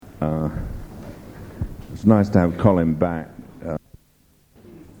It's nice to have Colin back.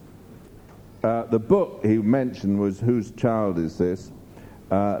 The book he mentioned was Whose Child Is This?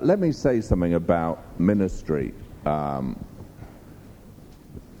 Let me say something about ministry. I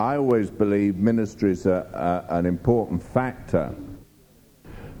always believe ministry is an important factor.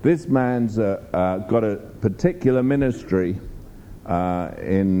 This man's got a particular ministry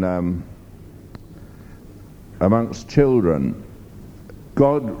in amongst children.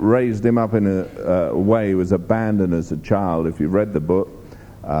 God raised him up in a way. He was abandoned as a child, if you read the book.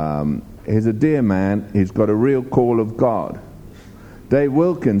 He's a dear man. He's got a real call of God. Dave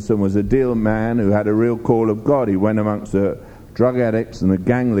Wilkinson was a dear man who had a real call of God. He went amongst the drug addicts and the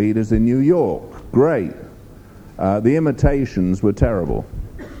gang leaders in New York. Great. The imitations were terrible.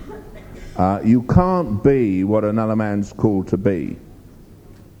 You can't be what another man's called to be.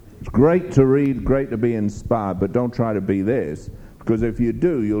 It's great to read, great to be inspired, but don't try to be this, because if you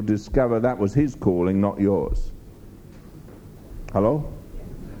do, you'll discover that was his calling, not yours. Hello?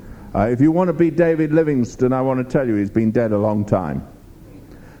 If you want to be David Livingstone, I want to tell you he's been dead a long time.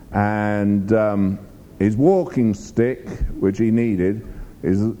 And his walking stick, which he needed,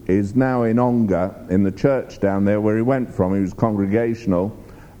 is now in Ongar, in the church down there where he went from. He was congregational.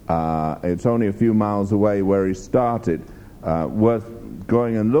 It's only a few miles away where he started. Worth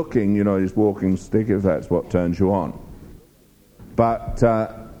going and looking, his walking stick, if that's what turns you on. But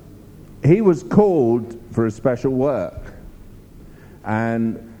he was called for a special work.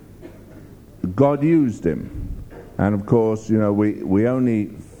 And God used him. And of course, we only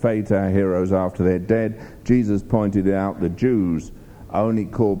fate our heroes after they're dead. Jesus pointed out the Jews only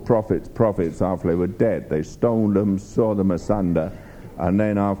called prophets after they were dead. They stoned them, saw them asunder, and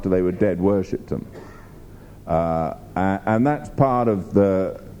then after they were dead, worshipped them. And that's part of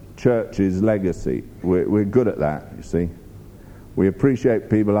the church's legacy. We're good at that, you see. We appreciate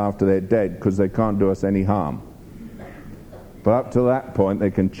people after they're dead because they can't do us any harm. But up to that point,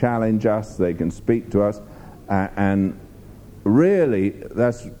 they can challenge us, they can speak to us, and really,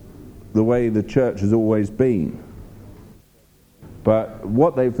 that's the way the church has always been. But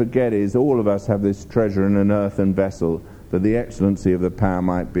what they forget is all of us have this treasure in an earthen vessel, that the excellency of the power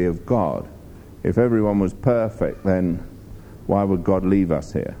might be of God. If everyone was perfect, then why would God leave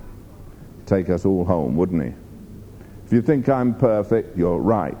us here? Take us all home, wouldn't he? If you think I'm perfect, you're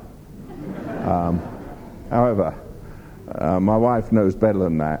right. However, my wife knows better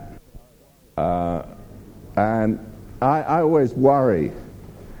than that. And I always worry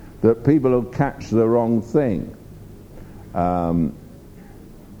that people will catch the wrong thing.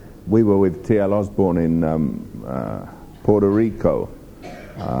 We were with T.L. Osborne in Puerto Rico,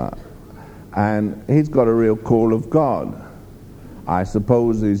 and he's got a real call of God. I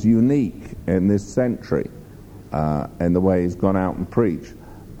suppose is unique in this century in the way he's gone out and preached.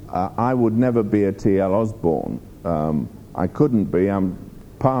 I would never be a T.L. Osborne. I couldn't be. I'm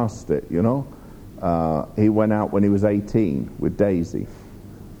past it, He went out when he was 18 with Daisy.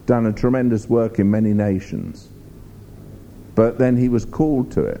 Done a tremendous work in many nations. But then he was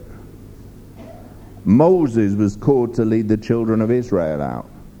called to it. Moses was called to lead the children of Israel out.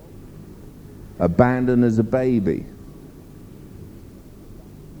 Abandoned as a baby.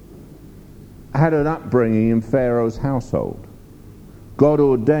 Had an upbringing in Pharaoh's household. God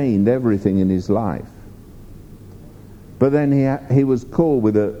ordained everything in his life. But then he was called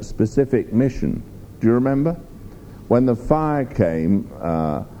with a specific mission. Do you remember? When the fire came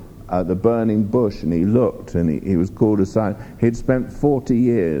at the burning bush and he looked and he was called aside, he'd spent 40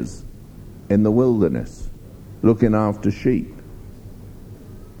 years in the wilderness looking after sheep.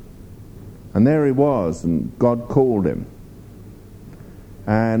 And there he was, and God called him.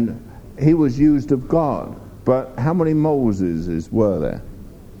 And he was used of God. But how many Moseses were there?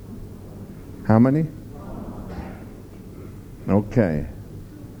 How many? Okay.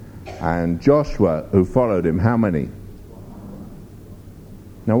 And Joshua, who followed him, how many?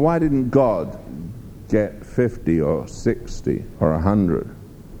 Now, why didn't God get 50 or 60 or 100?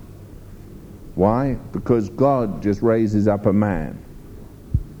 Why? Because God just raises up a man.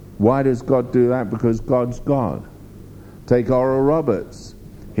 Why does God do that? Because God's God. Take Oral Roberts.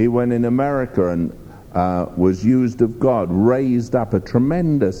 He went in America and was used of God, raised up a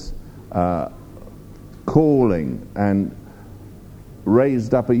tremendous calling, and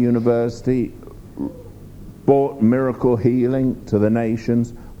raised up a university, brought miracle healing to the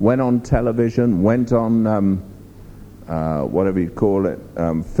nations, went on television, went on whatever you call it,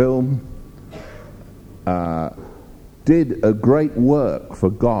 film, did a great work for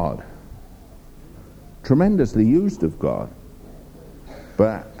God, tremendously used of God.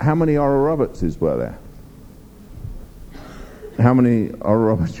 But how many Oral Robertses were there? How many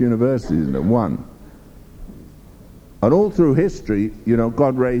Oral Roberts universities is there? One. And all through history,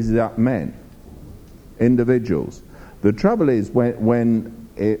 God raises up men, individuals. The trouble is when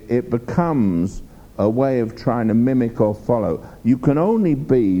it becomes a way of trying to mimic or follow. You can only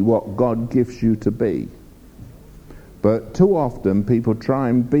be what God gives you to be. But too often people try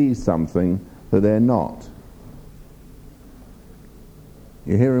and be something that they're not.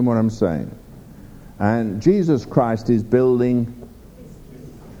 You hearing what I'm saying? And Jesus Christ is building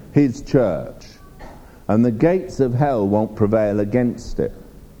his church. And the gates of hell won't prevail against it.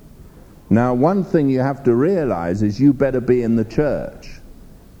 Now, one thing you have to realize is you better be in the church.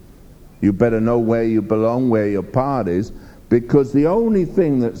 You better know where you belong, where your part is, because the only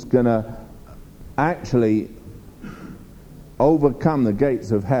thing that's going to actually overcome the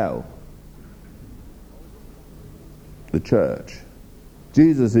gates of hell, the church.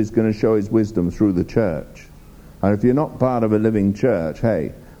 Jesus is going to show his wisdom through the church. And if you're not part of a living church,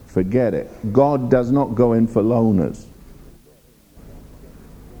 hey, forget it. God does not go in for loners.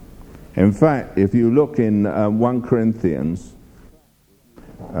 In fact, if you look in 1 Corinthians,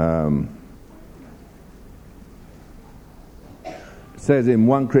 it says in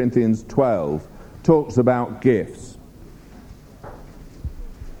 1 Corinthians 12, talks about gifts.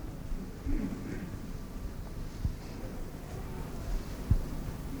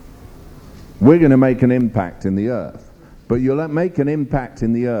 We're going to make an impact in the earth. But you'll make an impact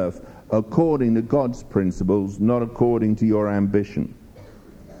in the earth according to God's principles, not according to your ambition.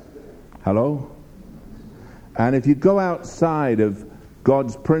 Hello? And if you go outside of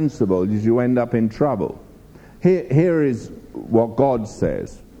God's principles, you end up in trouble. Here is what God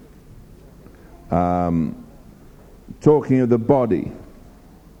says. Talking of the body.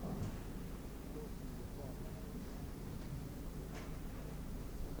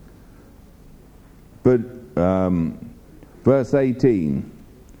 But verse 18.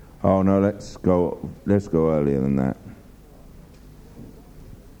 Oh no, let's go earlier than that.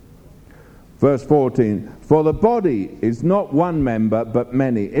 Verse 14. For the body is not one member, but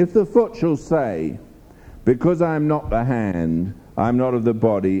many. If the foot shall say, because I am not the hand, I am not of the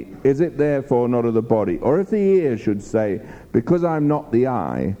body, is it therefore not of the body? Or if the ear should say, because I am not the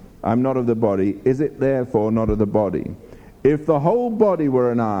eye, I am not of the body, is it therefore not of the body? If the whole body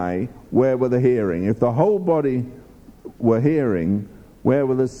were an eye, where were the hearing? If the whole body were hearing, where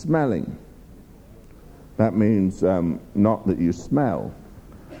were the smelling? That means not that you smell,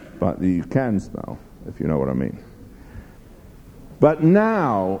 but that you can smell, if you know what I mean. But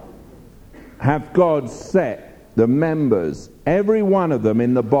now hath God set the members, every one of them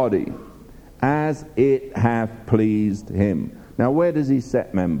in the body, as it hath pleased him. Now where does he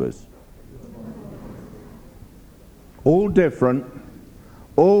set members? All different,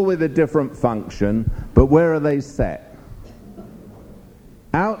 all with a different function, but where are they set?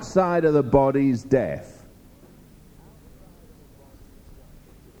 Outside of the body's death.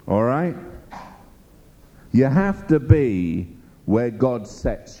 All right? You have to be where God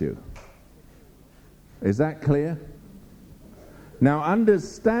sets you. Is that clear? Now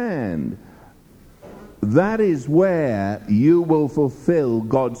understand, that is where you will fulfill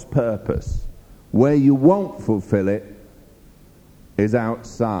God's purpose. Where you won't fulfill it is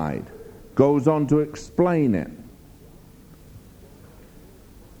outside. Goes on to explain it.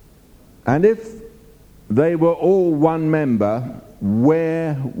 And if they were all one member,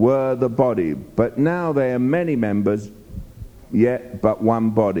 where were the body? But now they are many members, yet but one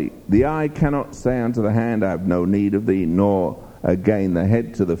body. The eye cannot say unto the hand, I have no need of thee, nor again the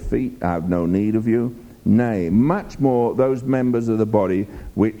head to the feet, I have no need of you. Nay, much more those members of the body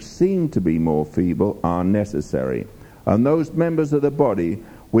which seem to be more feeble are necessary. And those members of the body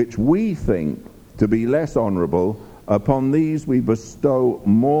which we think to be less honourable, upon these we bestow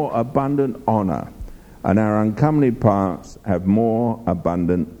more abundant honour, and our uncomely parts have more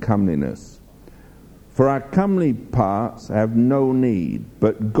abundant comeliness. For our comely parts have no need,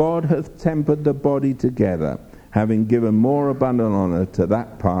 but God hath tempered the body together, having given more abundant honour to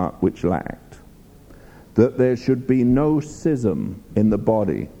that part which lacked. That there should be no schism in the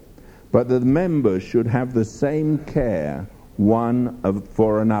body, but that the members should have the same care one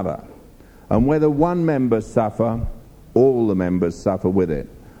for another. And whether one member suffer, all the members suffer with it.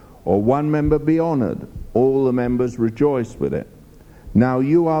 Or one member be honoured, all the members rejoice with it. Now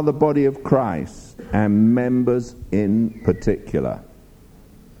you are the body of Christ, and members in particular.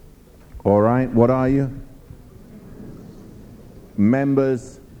 All right, what are you?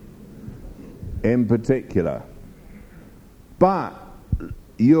 Members in particular. But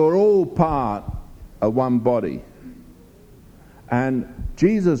you're all part of one body. And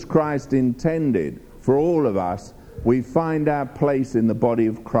Jesus Christ intended for all of us we find our place in the body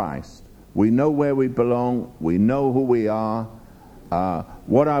of Christ. We know where we belong. We know who we are.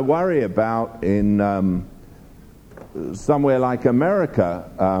 What I worry about in somewhere like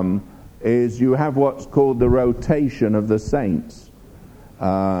America is you have what's called the rotation of the saints.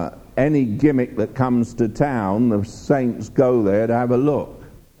 Any gimmick that comes to town, the saints go there to have a look.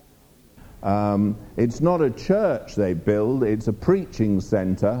 It's not a church they build, it's a preaching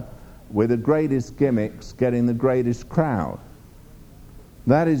center with the greatest gimmicks getting the greatest crowd.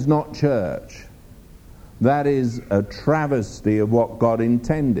 That is not church. That is a travesty of what God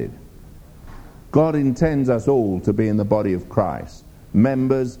intended. God intends us all to be in the body of Christ,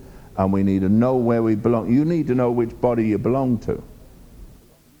 members, and we need to know where we belong. You need to know which body you belong to.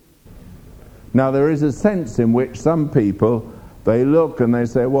 Now, there is a sense in which some people, they look and they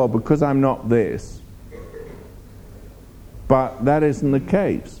say, well, because I'm not this. But that isn't the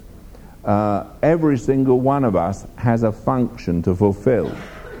case. Every single one of us has a function to fulfill.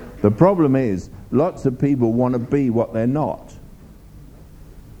 The problem is, lots of people want to be what they're not.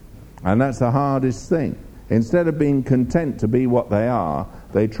 And that's the hardest thing. Instead of being content to be what they are,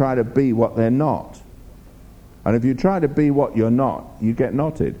 they try to be what they're not. And if you try to be what you're not, you get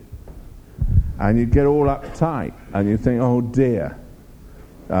knotted. And you get all uptight. And you think, oh dear.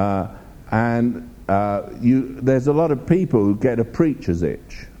 There's a lot of people who get a preacher's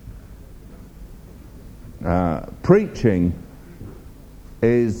itch. Preaching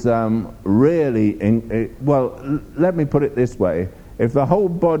is really... let me put it this way. If the whole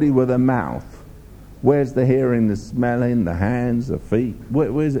body were the mouth, where's the hearing, the smelling, the hands, the feet?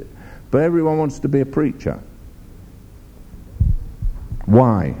 Where is it? But everyone wants to be a preacher.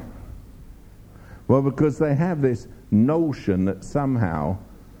 Why? Well, because they have this notion that somehow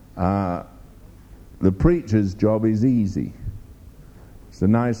the preacher's job is easy. It's a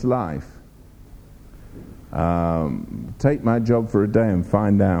nice life. Take my job for a day and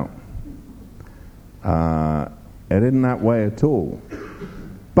find out. It isn't that way at all.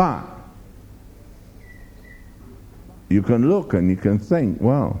 But you can look and you can think,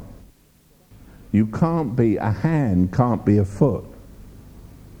 well, you can't be a hand, can't be a foot.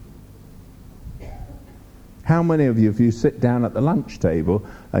 How many of you, if you sit down at the lunch table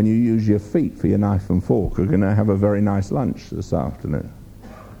and you use your feet for your knife and fork, are going to have a very nice lunch this afternoon?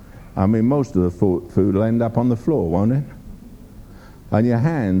 I mean, most of the food will end up on the floor, won't it? And your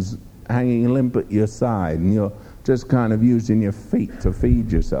hands hanging limp at your side, and you're just kind of using your feet to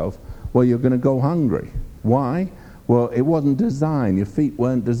feed yourself. Well, you're going to go hungry. Why? Well, it wasn't designed. Your feet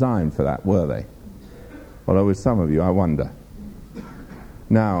weren't designed for that, were they? Although with some of you, I wonder.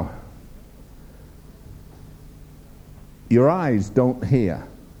 Now, your eyes don't hear.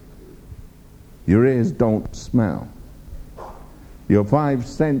 Your ears don't smell. Your five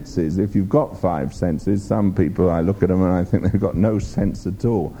senses, if you've got five senses, some people, I look at them and I think they've got no sense at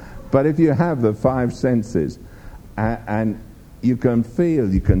all. But if you have the five senses, and you can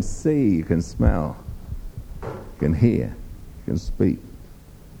feel, you can see, you can smell, you can hear, you can speak.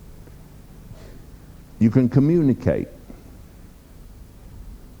 You can communicate.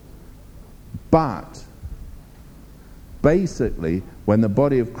 But basically, when the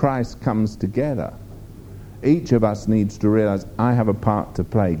body of Christ comes together, each of us needs to realize, I have a part to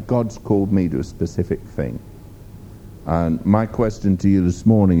play. God's called me to a specific thing. And my question to you this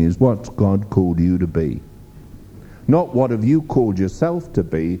morning is, what's God called you to be? Not what have you called yourself to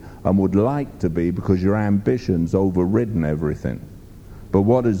be and would like to be because your ambition's overridden everything. But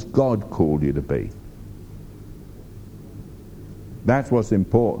what has God called you to be? That's what's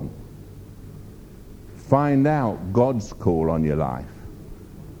important. Find out God's call on your life.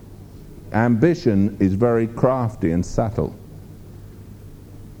 Ambition is very crafty and subtle.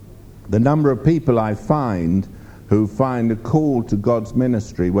 The number of people I find who find a call to God's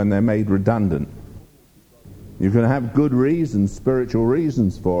ministry when they're made redundant. You can have good reasons, spiritual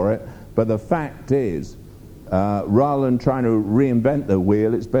reasons for it, but the fact is, rather than trying to reinvent the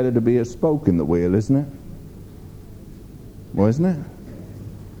wheel, it's better to be a spoke in the wheel, isn't it? Well, isn't it?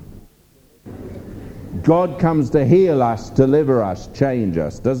 God comes to heal us, deliver us, change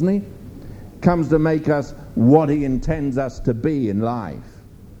us, doesn't he? Comes to make us what he intends us to be in life.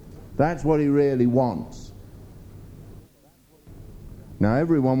 That's what he really wants. Now,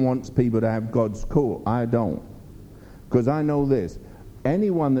 everyone wants people to have God's call. I don't. Because I know this.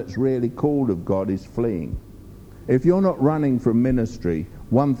 Anyone that's really called of God is fleeing. If you're not running from ministry,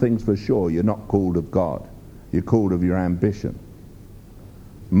 one thing's for sure, you're not called of God. You're called of your ambition.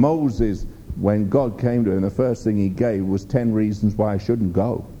 Moses, when God came to him, the first thing he gave was 10 reasons why I shouldn't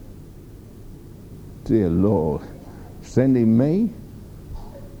go. Dear Lord, sending me?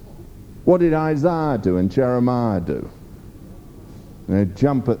 What did Isaiah do and Jeremiah do? They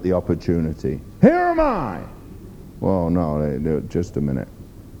jump at the opportunity. Here am I! Well, no, just a minute.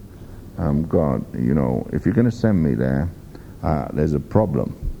 God, if you're going to send me there, there's a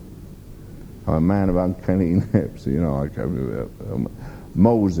problem. I'm a man of unclean lips,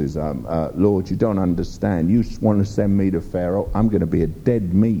 Moses, Lord, you don't understand. You want to send me to Pharaoh? I'm going to be a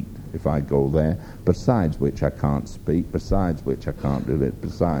dead meat if I go there. Besides which I can't speak. Besides which I can't do this.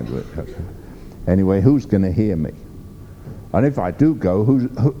 Besides which I can't. Anyway, who's going to hear me? And if I do go,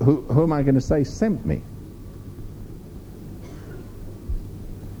 who am I going to say sent me?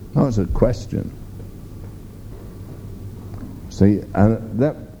 That's a question. See,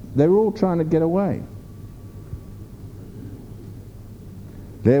 and they're all trying to get away.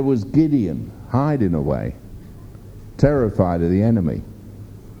 There was Gideon hiding away, terrified of the enemy.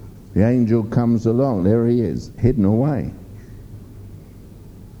 The angel comes along. There he is, hidden away.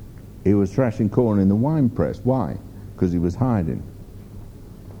 He was thrashing corn in the winepress. Why? Because he was hiding.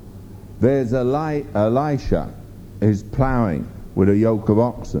 There's Elisha. He's ploughing with a yoke of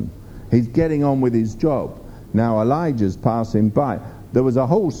oxen. He's getting on with his job. Now Elijah's passing by. There was a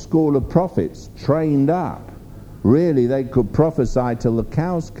whole school of prophets trained up. Really, they could prophesy till the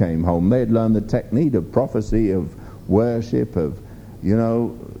cows came home. They'd learned the technique of prophecy, of worship, of,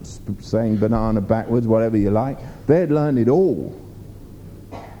 saying banana backwards, whatever you like. They'd learned it all.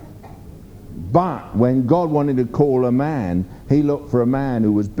 But when God wanted to call a man, he looked for a man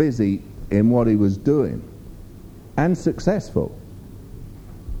who was busy in what he was doing and successful.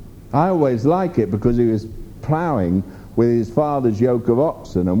 I always like it because he was ploughing with his father's yoke of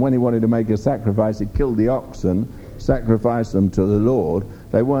oxen, and when he wanted to make a sacrifice, he killed the oxen, sacrificed them to the Lord.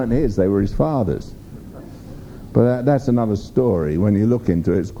 They weren't his, they were his father's. But that's another story. When you look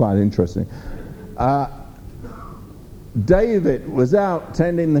into it, it's quite interesting. David was out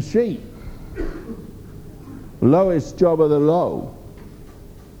tending the sheep. Lowest job of the low.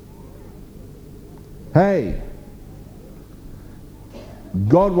 Hey,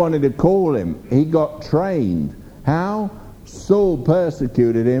 God wanted to call him. He got trained. How? Saul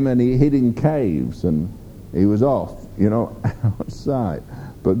persecuted him and he hid in caves and he was off, outside.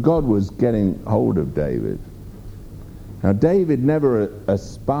 But God was getting hold of David. Now David never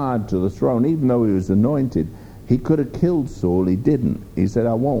aspired to the throne, even though he was anointed. He could have killed Saul, he didn't. He said,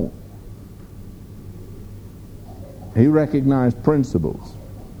 I won't. He recognized principles.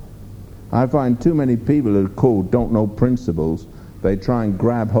 I find too many people who are called don't know principles. They try and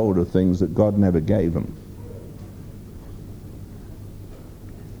grab hold of things that God never gave them.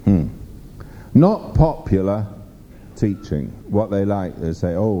 Not popular teaching. What they like, they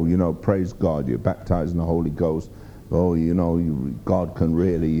say, praise God, you're baptized in the Holy Ghost. God can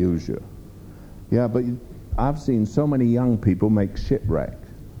really use you. Yeah, but I've seen so many young people make shipwreck.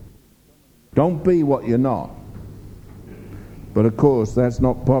 Don't be what you're not. But of course, that's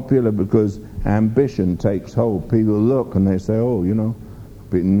not popular because ambition takes hold. People look and they say, it'd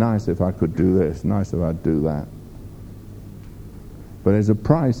be nice if I could do this, nice if I'd do that. But there's a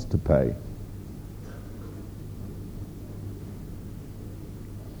price to pay.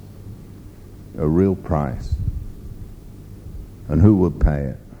 A real price. And who would pay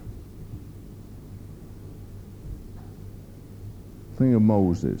it? Think of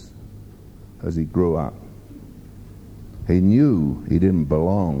Moses as he grew up. He knew he didn't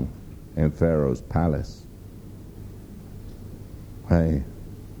belong in Pharaoh's palace. Hey.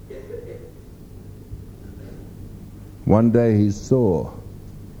 One day he saw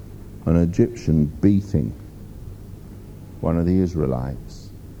an Egyptian beating one of the Israelites,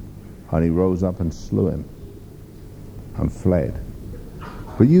 and he rose up and slew him and fled.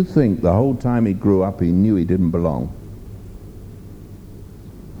 But you think the whole time he grew up he knew he didn't belong.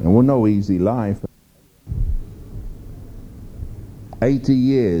 It was no easy life. 80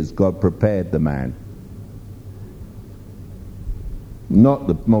 years God prepared the man. Not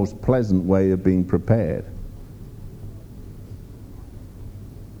the most pleasant way of being prepared.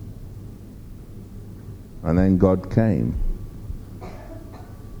 And then God came.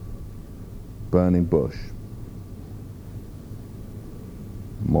 Burning bush.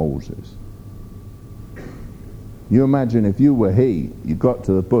 Moses. You imagine if you were he, you got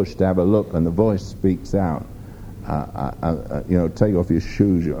to the bush to have a look and the voice speaks out. Take off your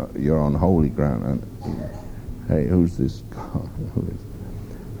shoes, you're on holy ground. And, hey, who's this God? Who is?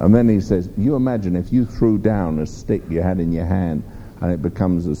 And then he says, you imagine if you threw down a stick you had in your hand and it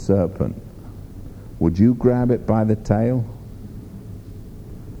becomes a serpent, would you grab it by the tail?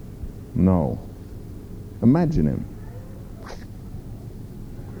 No. Imagine him.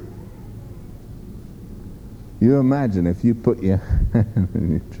 You imagine if you put your hand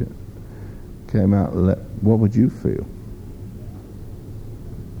in your chest. came out, what would you feel?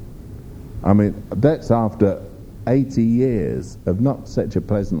 I mean, that's after 80 years of not such a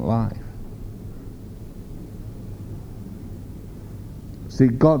pleasant life. See,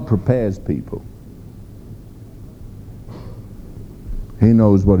 God prepares people. He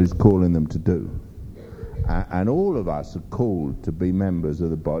knows what He's calling them to do. And all of us are called to be members of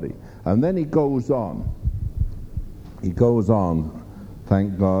the body. And then He goes on. He goes on,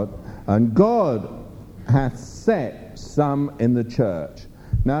 thank God. And God hath set some in the church.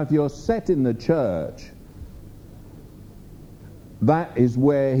 Now, if you're set in the church, that is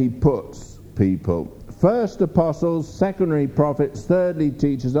where He puts people. First apostles, secondary prophets, thirdly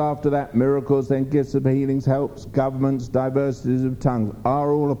teachers, after that miracles, then gifts of healings, helps, governments, diversities of tongues.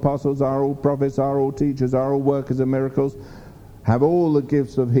 Are all apostles, are all prophets, are all teachers, are all workers of miracles, have all the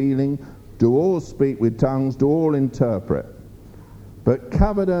gifts of healing, do all speak with tongues, do all interpret. But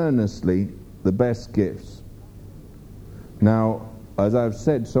covet earnestly the best gifts. Now, as I've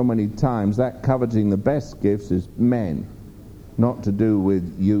said so many times, that coveting the best gifts is men. Not to do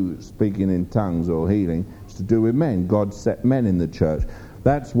with you speaking in tongues or healing. It's to do with men. God set men in the church.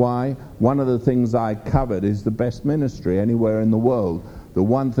 That's why one of the things I covered is the best ministry anywhere in the world. The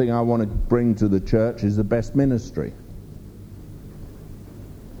one thing I want to bring to the church is the best ministry.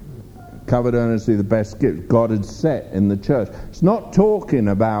 Covered earnestly the best gifts God had set in the church. It's not talking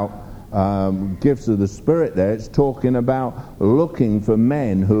about gifts of the Spirit there. It's talking about looking for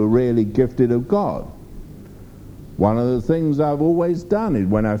men who are really gifted of God. One of the things I've always done is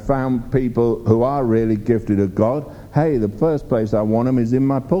when I found people who are really gifted of God, hey, the first place I want them is in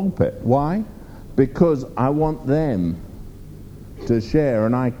my pulpit. Why? Because I want them to share,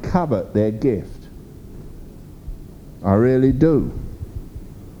 and I covet their gift. I really do.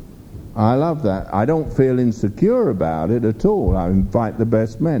 I love that. I don't feel insecure about it at all. I invite the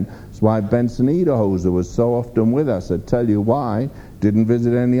best men. That's why Benson Ederhoser was so often with us. I tell you why. Didn't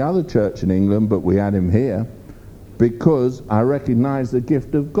visit any other church in England, but we had him here. Because I recognized the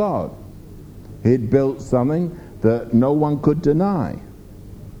gift of God. He'd built something that no one could deny.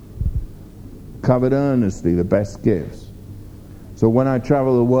 Covet earnestly the best gifts. So when I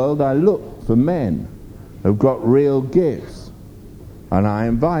travel the world, I look for men who've got real gifts, and I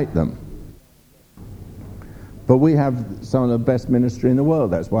invite them. But we have some of the best ministry in the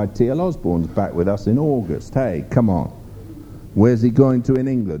world. That's why T.L. Osborne's back with us in August. Hey, come on. Where's he going to in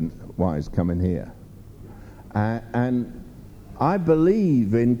England? Why, he's coming here. And I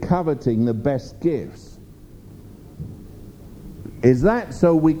believe in coveting the best gifts. Is that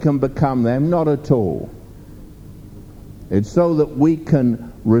so we can become them? Not at all. It's so that we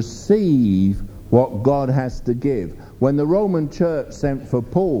can receive what God has to give. When the Roman church sent for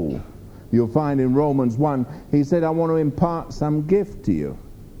Paul, you'll find in Romans 1, he said, I want to impart some gift to you.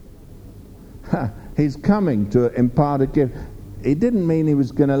 He's coming to impart a gift. It didn't mean he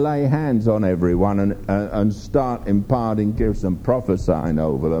was going to lay hands on everyone and start imparting gifts and prophesying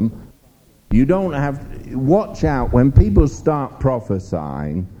over them. You don't have... Watch out. When people start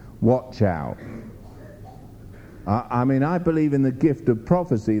prophesying, watch out. I mean, I believe in the gift of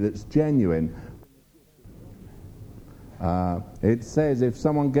prophecy that's genuine. It says if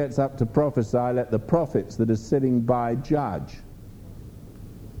someone gets up to prophesy, let the prophets that are sitting by judge.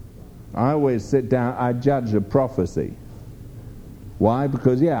 I always sit down, I judge a prophecy. Why?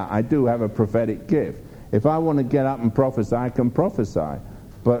 Because, I do have a prophetic gift. If I want to get up and prophesy, I can prophesy.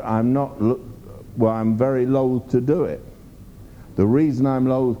 But I'm very loath to do it. The reason I'm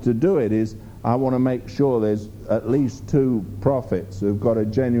loath to do it is I want to make sure there's at least 2 prophets who've got a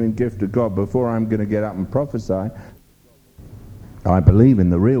genuine gift of God before I'm going to get up and prophesy. I believe in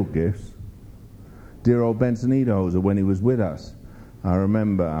the real gifts. Dear old Benson Ederhoser, when he was with us, I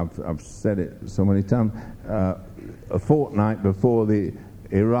remember, I've said it so many times, a fortnight before the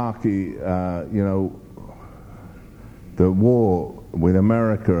Iraqi, the war with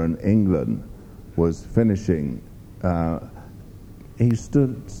America and England was finishing, he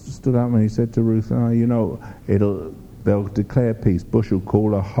stood up and he said to Ruth, they'll declare peace. Bush will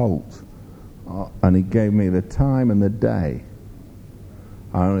call a halt. And he gave me the time and the day.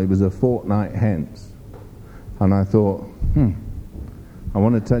 It was a fortnight hence. And I thought, I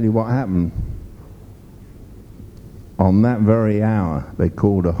want to tell you what happened. On that very hour, they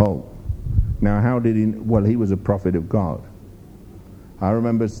called a halt. Now, how did he... Well, he was a prophet of God. I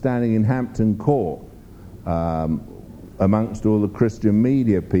remember standing in Hampton Court amongst all the Christian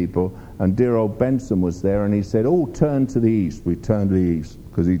media people, and dear old Benson was there, and he said, turn to the east. We turned to the east,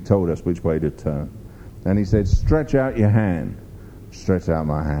 because he told us which way to turn. And he said, stretch out your hand. Stretch out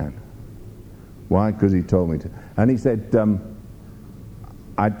my hand. Why? Because he told me to. And he said,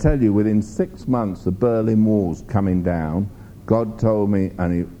 I tell you, within 6 months, the Berlin Wall's coming down. God told me,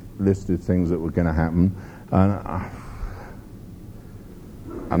 and he listed things that were going to happen. And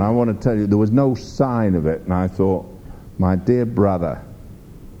I want to tell you, there was no sign of it. And I thought, my dear brother,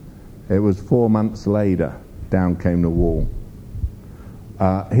 it was 4 months later, down came the wall.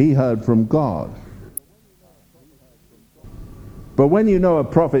 He heard from God. But when you know a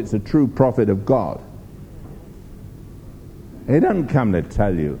prophet's a true prophet of God, he doesn't come to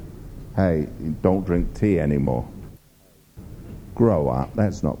tell you, hey, don't drink tea anymore. Grow up.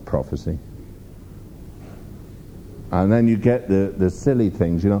 That's not prophecy. And then you get the silly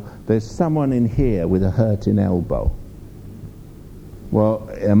things, There's someone in here with a hurting elbow. Well,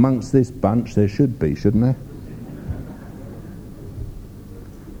 amongst this bunch there should be, shouldn't there?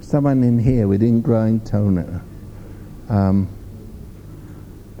 Someone in here with ingrowing toenail.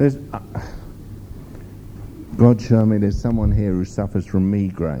 God showed me there's someone here who suffers from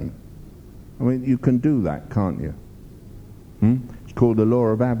migraine. I mean, you can do that, can't you? It's called the law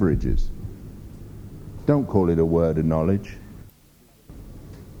of averages. Don't call it a word of knowledge.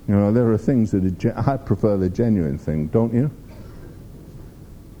 There are things that I prefer the genuine thing, don't you?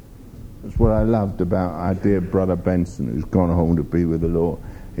 That's what I loved about our dear brother Benson, who's gone home to be with the Lord.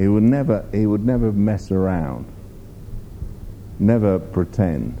 He would never mess around, never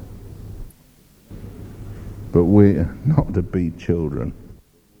pretend. But we're not to be children.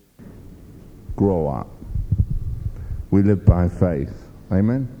 Grow up. We live by faith.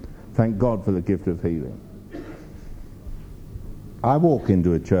 Amen? Thank God for the gift of healing. I walk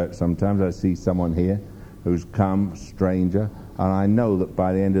into a church sometimes, I see someone here who's come, stranger, and I know that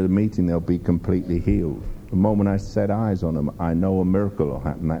by the end of the meeting they'll be completely healed. The moment I set eyes on them, I know a miracle will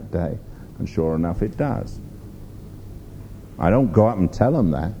happen that day. And sure enough, it does. I don't go up and tell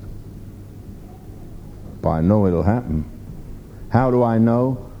them that, but I know it'll happen. How do I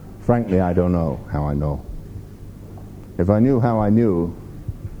know? Frankly, I don't know how I know. If I knew how I knew,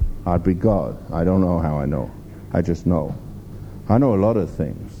 I'd be God. I don't know how I know. I just know. I know a lot of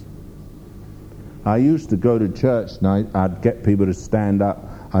things. I used to go to church and I'd get people to stand up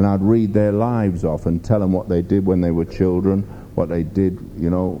and I'd read their lives off and tell them what they did when they were children, what they did,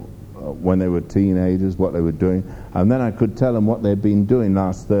 when they were teenagers, what they were doing. And then I could tell them what they'd been doing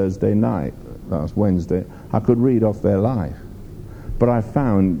last Thursday night, last Wednesday. I could read off their life. But I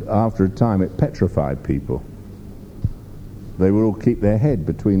found after a time it petrified people. They would all keep their head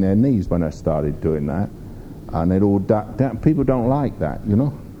between their knees when I started doing that. And they'd all duck down. People don't like that,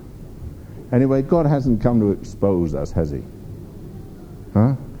 Anyway, God hasn't come to expose us, has he?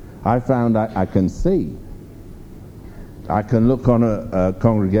 Huh? I found I can see. I can look on a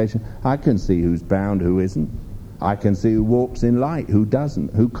congregation. I can see who's bound, who isn't. I can see who walks in light, who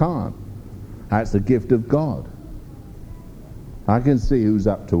doesn't, who can't. That's the gift of God. I can see who's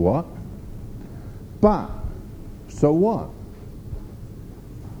up to what. But, so what?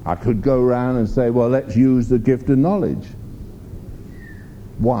 I could go around and say, well, let's use the gift of knowledge.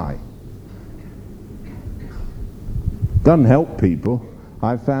 Why? Doesn't help people.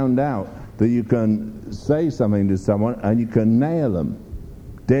 I found out that you can say something to someone and you can nail them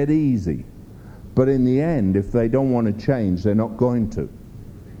dead easy. But in the end, if they don't want to change, they're not going to.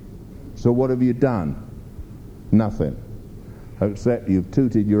 So what have you done? Nothing. Except you've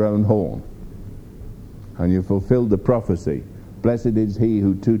tooted your own horn. And you've fulfilled the prophecy. Blessed is he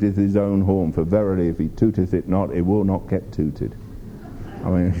who tooteth his own horn, for verily if he tooteth it not, it will not get tooted. I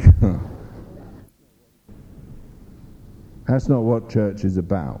mean, that's not what church is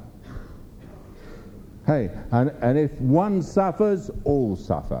about. Hey, and if one suffers, all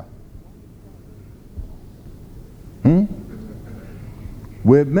suffer.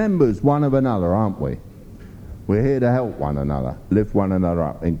 We're members one of another, aren't we? We're here to help one another, lift one another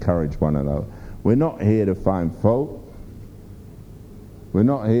up, encourage one another. We're not here to find fault. We're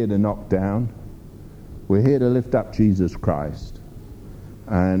not here to knock down. We're here to lift up Jesus Christ.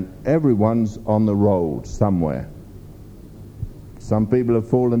 And everyone's on the road somewhere. Some people have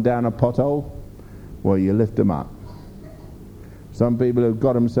fallen down a pothole. Well, you lift them up. Some people have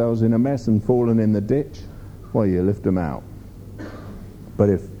got themselves in a mess and fallen in the ditch. Well, you lift them out. But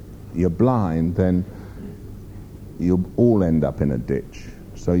if you're blind, then you'll all end up in a ditch.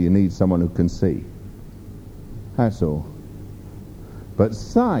 So you need someone who can see. That's all. But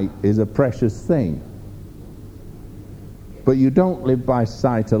sight is a precious thing. But you don't live by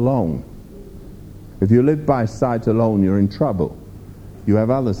sight alone. If you live by sight alone, you're in trouble. You have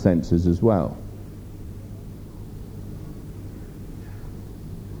other senses as well.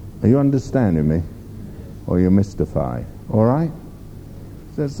 Are you understanding me? Or you're mystified? All right?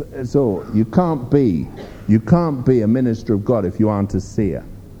 That's all. You You can't be a minister of God if you aren't a seer.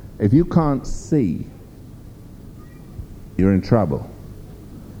 If you can't see, you're in trouble.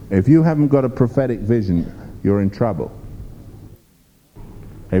 If you haven't got a prophetic vision, you're in trouble.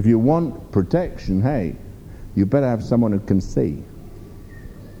 If you want protection, hey, you better have someone who can see.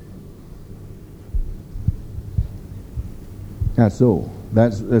 That's all.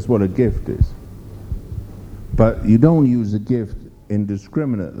 That's what a gift is. But you don't use a gift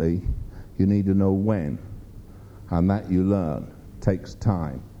indiscriminately. You need to know when. And that you learn. Takes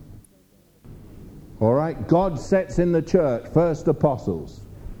time. All right? God sets in the church first apostles.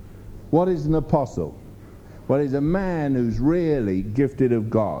 What is an apostle? Well, he's a man who's really gifted of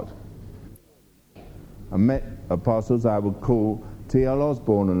God. I met apostles. I would call T.L.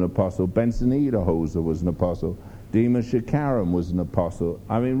 Osborne an apostle. Benson Idahosa was an apostle. Dima Shikaram was an apostle.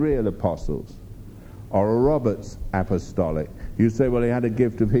 I mean, real apostles. Oral Roberts, apostolic. You say, well, he had a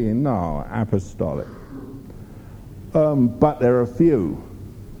gift of healing. No, apostolic. But there are few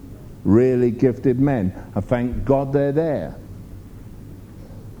really gifted men. And thank God they're there.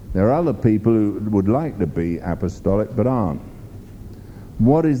 There are other people who would like to be apostolic but aren't.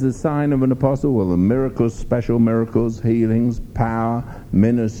 What is the sign of an apostle? Well, the miracles, special miracles, healings, power,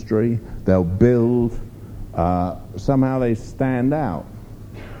 ministry. They'll build. Somehow they stand out.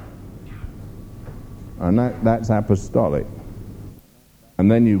 And that's apostolic.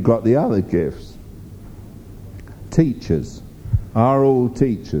 And then you've got the other gifts. Teachers. Are all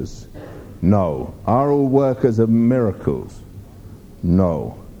teachers? No. Are all workers of miracles?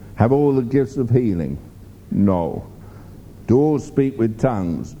 No. Have all the gifts of healing? No. Do all speak with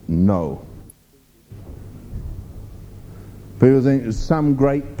tongues? No. People think there's some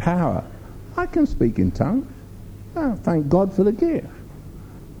great power. I can speak in tongues. Oh, thank God for the gift.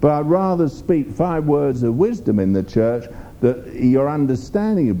 But I'd rather speak 5 words of wisdom in the church that your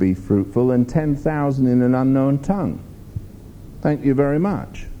understanding will be fruitful than 10,000 in an unknown tongue. Thank you very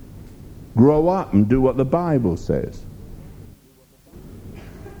much. Grow up and do what the Bible says.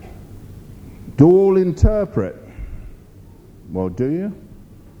 Do all interpret? Well, do you?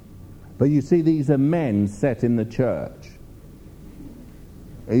 But you see, these are men set in the church.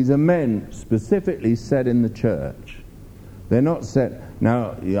 These are men specifically set in the church. They're not set...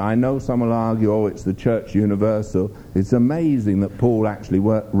 Now, I know some will argue, oh, it's the church universal. It's amazing that Paul actually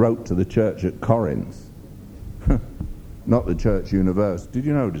wrote to the church at Corinth. Not the church universal. Did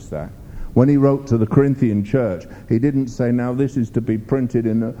you notice that? When he wrote to the Corinthian church, he didn't say, now this is to be printed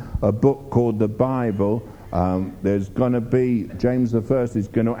in a book called the Bible. There's going to be, James the First is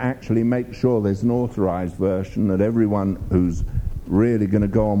going to actually make sure there's an authorized version that everyone who's really going to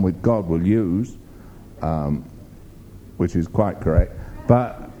go on with God will use, which is quite correct.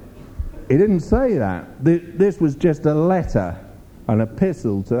 But he didn't say that. This was just a letter, an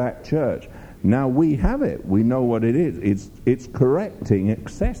epistle to that church. Now we have it. We know what it is. It's correcting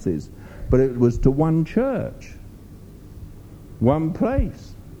excesses. But it was to one church, one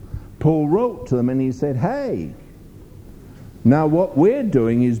place. Paul wrote to them and he said, hey, now what we're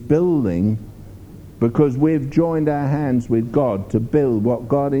doing is building, because we've joined our hands with God to build what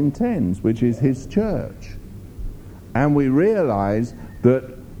God intends, which is his church. And we realize that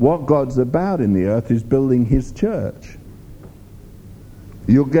what God's about in the earth is building his church.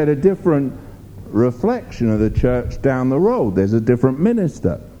 You'll get a different reflection of the church down the road. There's a different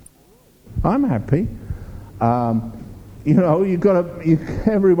minister. I'm happy.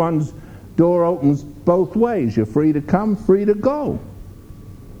 Everyone's door opens both ways. You're free to come, free to go.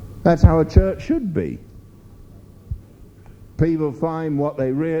 That's how a church should be. People find what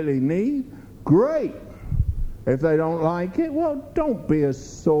they really need. Great. If they don't like it, well, don't be a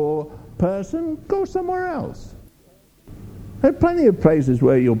sore person. Go somewhere else. There are plenty of places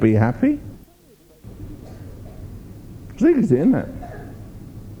where you'll be happy. It's easy, isn't it?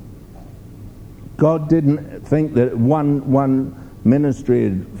 God didn't think that one ministry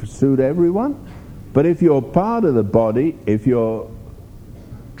would suit everyone. But if you're part of the body, if you're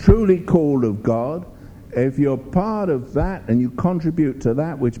truly called of God, if you're part of that and you contribute to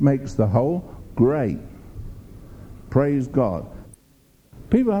that which makes the whole, great. Praise God.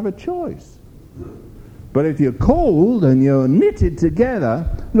 People have a choice. But if you're called and you're knitted together,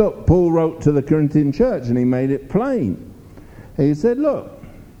 look, Paul wrote to the Corinthian church and he made it plain. He said, look,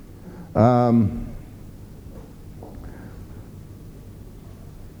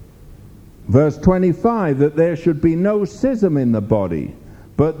 verse 25, that there should be no schism in the body,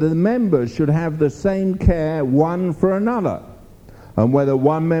 but the members should have the same care one for another. And whether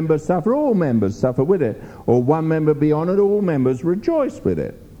one member suffer, all members suffer with it. Or one member be honoured, all members rejoice with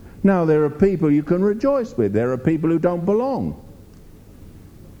it. Now, there are people you can rejoice with. There are people who don't belong.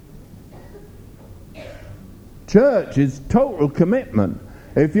 Church is total commitment.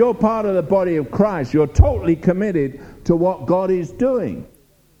 If you're part of the body of Christ, you're totally committed to what God is doing.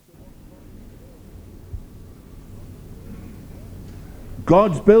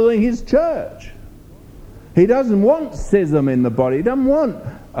 God's building his church. He doesn't want schism in the body. He doesn't want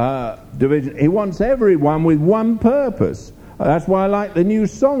division. He wants everyone with one purpose. That's why I like the new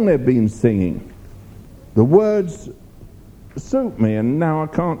song they've been singing. The words suit me, and now I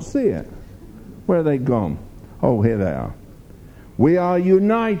can't see it. Where are they gone? Oh, here they are. We are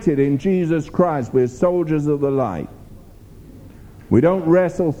united in Jesus Christ. We're soldiers of the light. We don't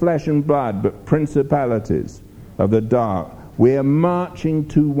wrestle flesh and blood, but principalities of the dark. We are marching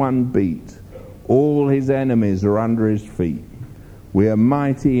to one beat. All his enemies are under his feet. We are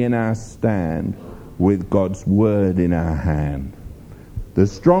mighty in our stand, with God's word in our hand. The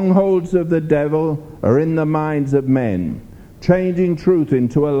strongholds of the devil are in the minds of men, changing truth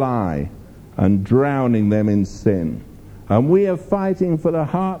into a lie and drowning them in sin. And we are fighting for the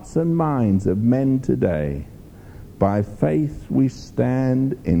hearts and minds of men today. By faith we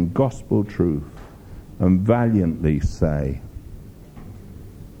stand in gospel truth and valiantly say,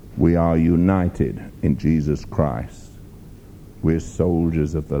 we are united in Jesus Christ. We're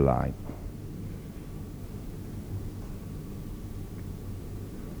soldiers of the light.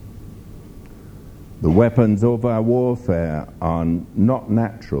 The weapons of our warfare are not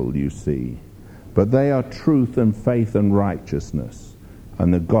natural, you see, but they are truth and faith and righteousness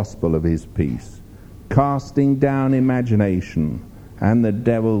and the gospel of his peace, casting down imagination and the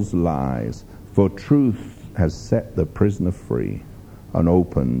devil's lies, for truth has set the prisoner free and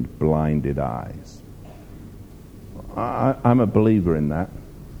opened blinded eyes. I'm a believer in that.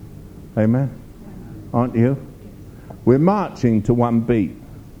 Amen? Aren't you? We're marching to one beat.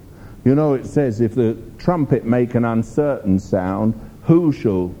 You know, it says, if the trumpet make an uncertain sound, who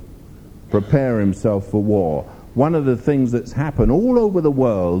shall prepare himself for war? One of the things that's happened all over the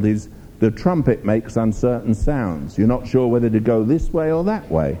world is the trumpet makes uncertain sounds. You're not sure whether to go this way or that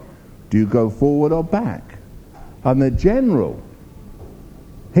way. Do you go forward or back? And the general,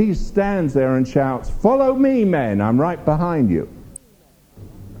 he stands there and shouts, follow me, men, I'm right behind you.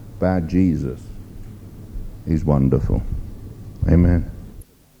 About Jesus. He's wonderful. Amen.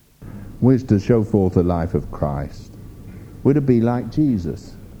 We're to show forth the life of Christ. We're to be like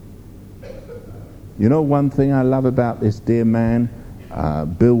Jesus. You know one thing I love about this dear man,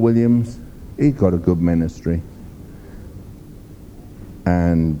 Bill Williams? He's got a good ministry.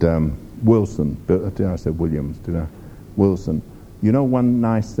 And Wilson, did I say Williams? Did I? Wilson. You know one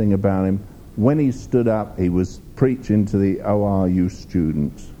nice thing about him? When he stood up, he was preaching to the ORU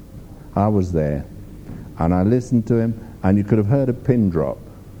students. I was there. And I listened to him, and you could have heard a pin drop.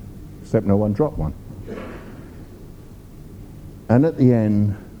 Except no one dropped one. And at the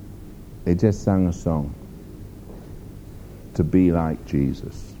end, he just sang a song. To be like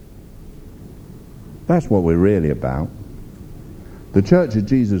Jesus. That's what we're really about. The Church of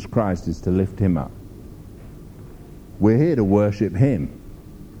Jesus Christ is to lift him up. We're here to worship him.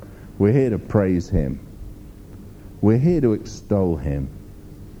 We're here to praise him. We're here to extol him.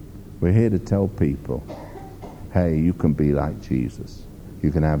 We're here to tell people, hey, you can be like Jesus.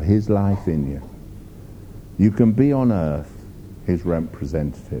 You can have his life in you. You can be on earth his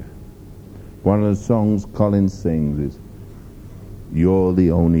representative. One of the songs Colin sings is, you're the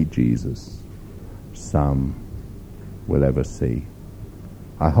only Jesus some will ever see.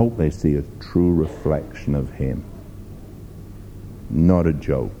 I hope they see a true reflection of him. Not a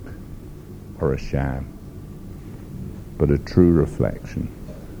joke or a sham, but a true reflection.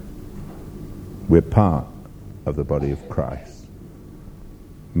 We're part of the body of Christ.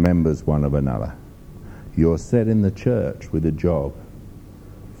 Members one of another. You're set in the church with a job.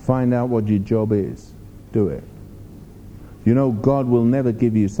 Find out what your job is. Do it. You know, God will never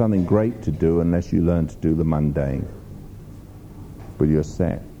give you something great to do unless you learn to do the mundane. But you're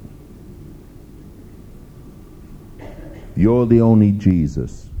set. You're the only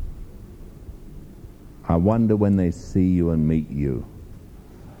Jesus. I wonder when they see you and meet you,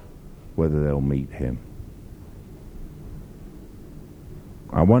 whether they'll meet him.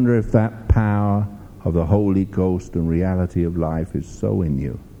 I wonder if that power of the Holy Ghost and reality of life is so in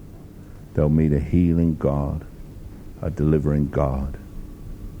you, they'll meet a healing God, a delivering God,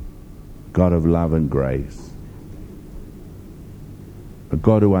 God of love and grace, a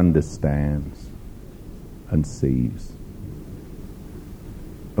God who understands and sees,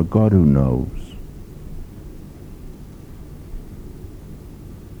 a God who knows.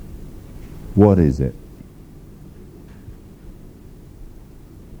 What is it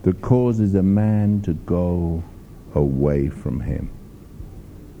that causes a man to go away from him?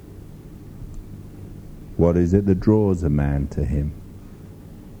 What is it that draws a man to him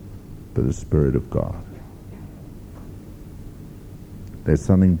but the Spirit of God? There's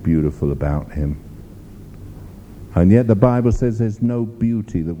something beautiful about him. And yet the Bible says there's no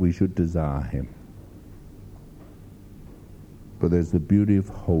beauty that we should desire him. But there's the beauty of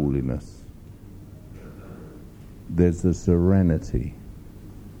holiness. There's the serenity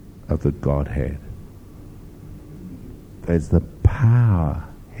of the Godhead. There's the power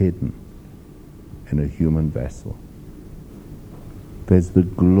hidden in a human vessel. There's the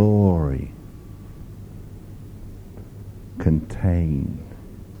glory contained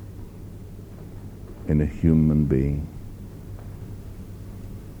in a human being.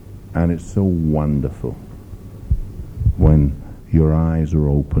 And it's so wonderful when your eyes are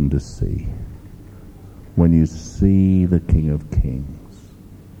open to see. When you see the King of Kings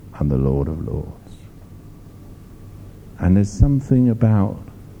and the Lord of Lords. And there's something about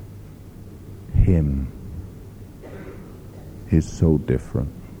him is so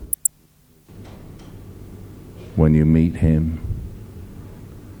different. When you meet him,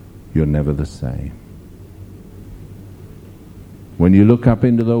 you're never the same. When you look up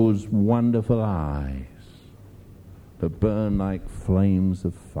into those wonderful eyes that burn like flames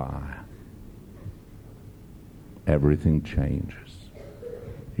of fire, everything changes.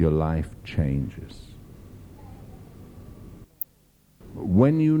 Your life changes.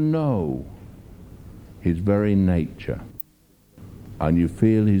 When you know his very nature and you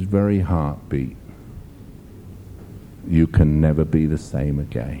feel his very heartbeat, you can never be the same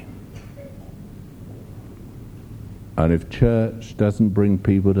again. And if church doesn't bring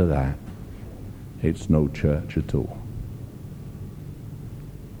people to that, it's no church at all.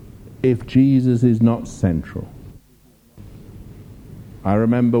 If Jesus is not central. I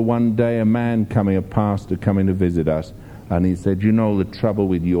remember one day a pastor coming to visit us, and he said, you know the trouble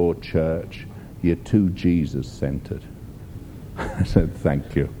with your church, you're too Jesus-centered. I said,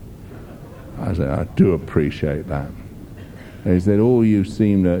 thank you. I said, I do appreciate that. And he said, oh, you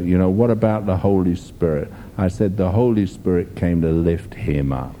seem to, what about the Holy Spirit? I said, the Holy Spirit came to lift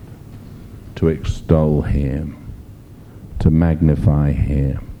him up, to extol him, to magnify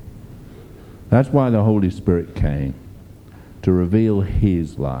him. That's why the Holy Spirit came, to reveal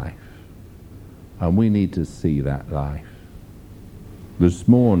his life. And we need to see that life. This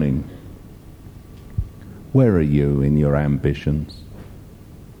morning, where are you in your ambitions?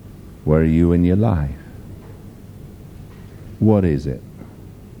 Where are you in your life? What is it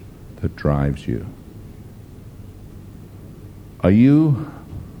that drives you? Are you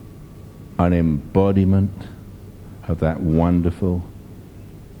an embodiment of that wonderful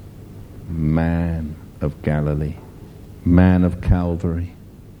man of Galilee, man of Calvary?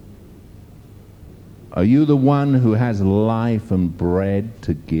 Are you the one who has life and bread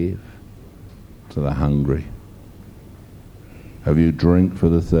to give to the hungry? Have you drink for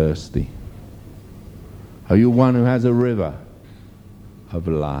the thirsty? Are you one who has a river of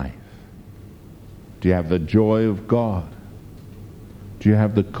life? Do you have the joy of God? Do you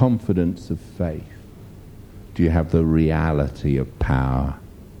have the confidence of faith? Do you have the reality of power?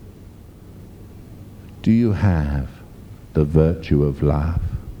 Do you have the virtue of love?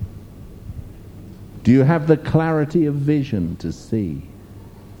 Do you have the clarity of vision to see,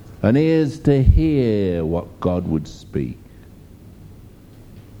 and ears to hear what God would speak?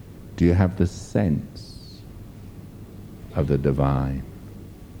 Do you have the sense of the divine?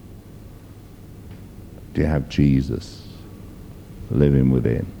 Do you have Jesus living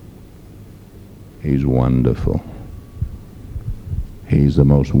within? He's wonderful. He's the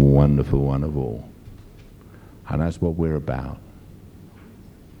most wonderful one of all. And that's what we're about.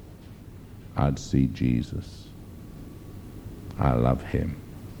 I'd see Jesus. I love him.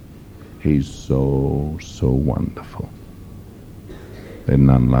 He's so, so wonderful. There's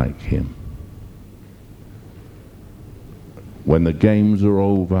none like him. When the games are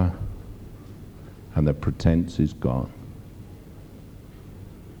over and the pretense is gone,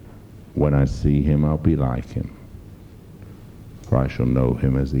 when I see him, I'll be like him, for I shall know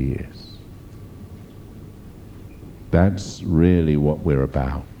him as he is. That's really what we're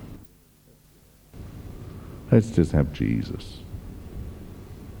about. Let's just have Jesus.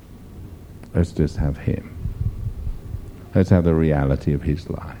 Let's just have him. Let's have the reality of his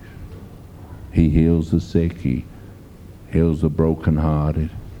life. He heals the sick. He heals the brokenhearted.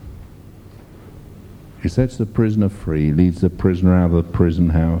 He sets the prisoner free, leads the prisoner out of the prison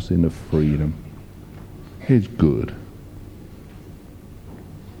house into freedom. He's good.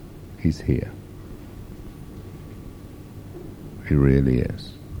 He's here. He really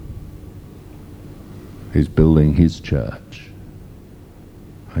is. He's building his church.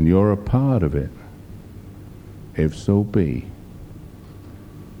 And you're a part of it. if so be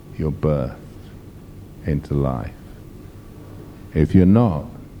you're birthed into life. If you're not,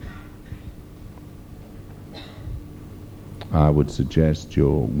 I would suggest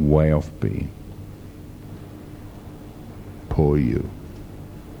you're way off being. Poor you.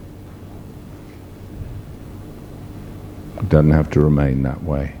 It doesn't have to remain that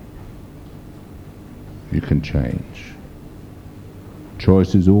way. You can change.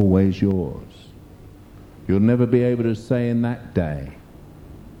 Choice is always yours. You'll never be able to say in that day,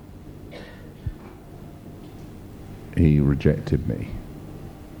 he rejected me.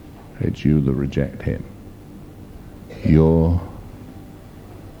 It's you that reject him. You're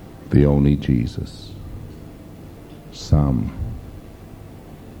the only Jesus some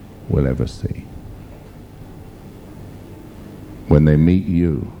will ever see. When they meet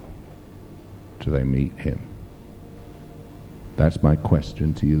you, do they meet him? That's my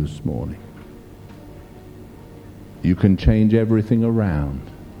question to you this morning. You can change everything around.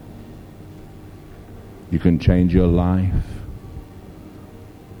 You can change your life.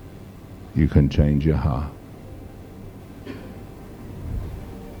 You can change your heart.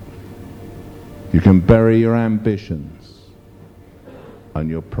 You can bury your ambitions and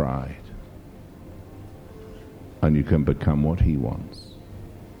your pride, and you can become what he wants.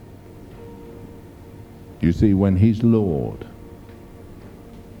 You see, when he's Lord,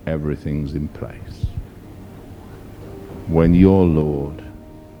 everything's in place. When you're Lord,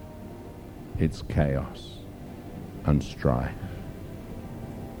 it's chaos and strife.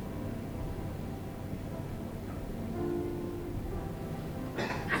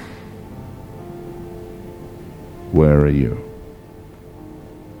 Where are you?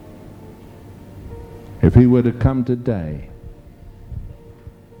 If he were to come today,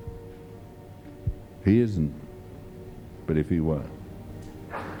 he isn't, but if he were,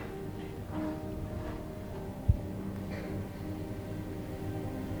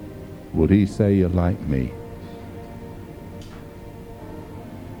 would he say you're like me?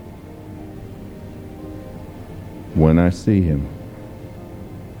 When I see him,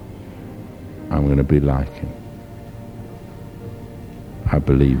 I'm going to be like him. I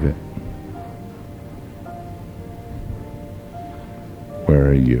believe it. Where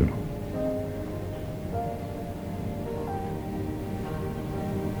are you?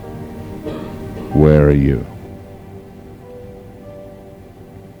 Where are you?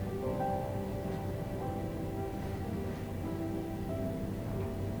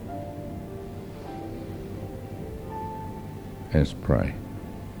 Let's pray.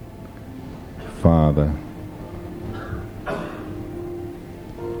 Father,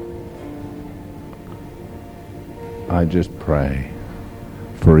 I just pray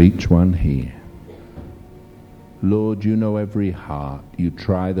for each one here. Lord, you know every heart. You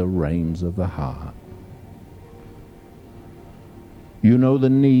try the reins of the heart. You know the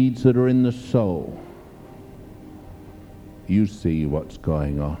needs that are in the soul. You see what's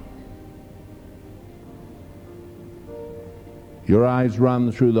going on. Your eyes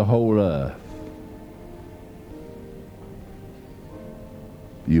run through the whole earth.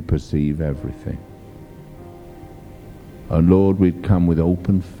 You perceive everything. And Lord, we've come with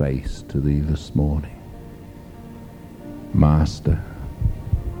open face to thee this morning. Master,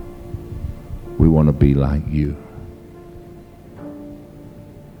 we want to be like you.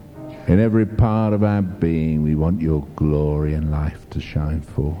 In every part of our being, we want your glory and life to shine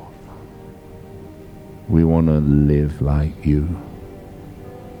forth. We want to live like you.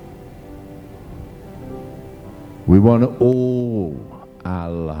 We want all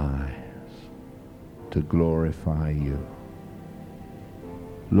our lives to glorify you.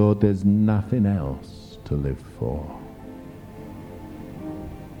 Lord, there's nothing else to live for.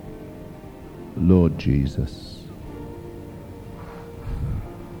 Lord Jesus,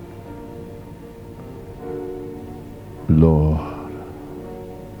 Lord,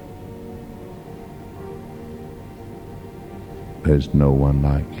 there's no one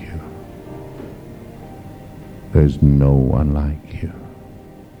like you. There's no one like you.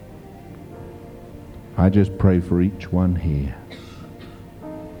 I just pray for each one here.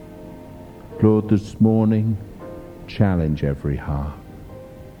 Lord, this morning, challenge every heart.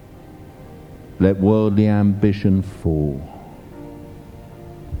 Let worldly ambition fall,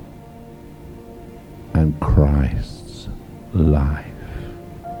 and Christ's life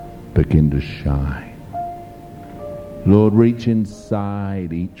begin to shine. Lord, reach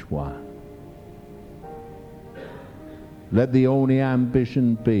inside each one. Let the only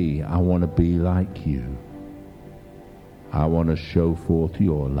ambition be, I want to be like you. I want to show forth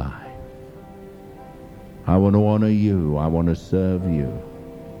your life. I want to honor you. I want to serve you.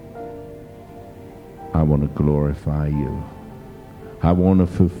 I want to glorify you. I want to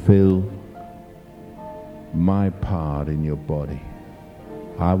fulfill my part in your body.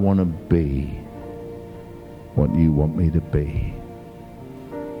 I want to be what you want me to be.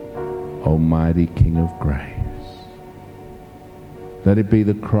 Almighty King of grace. Let it be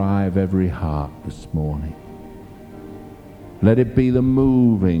the cry of every heart this morning. Let it be the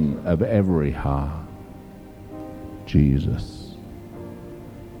moving of every heart. Jesus,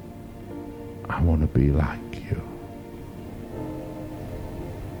 I want to be like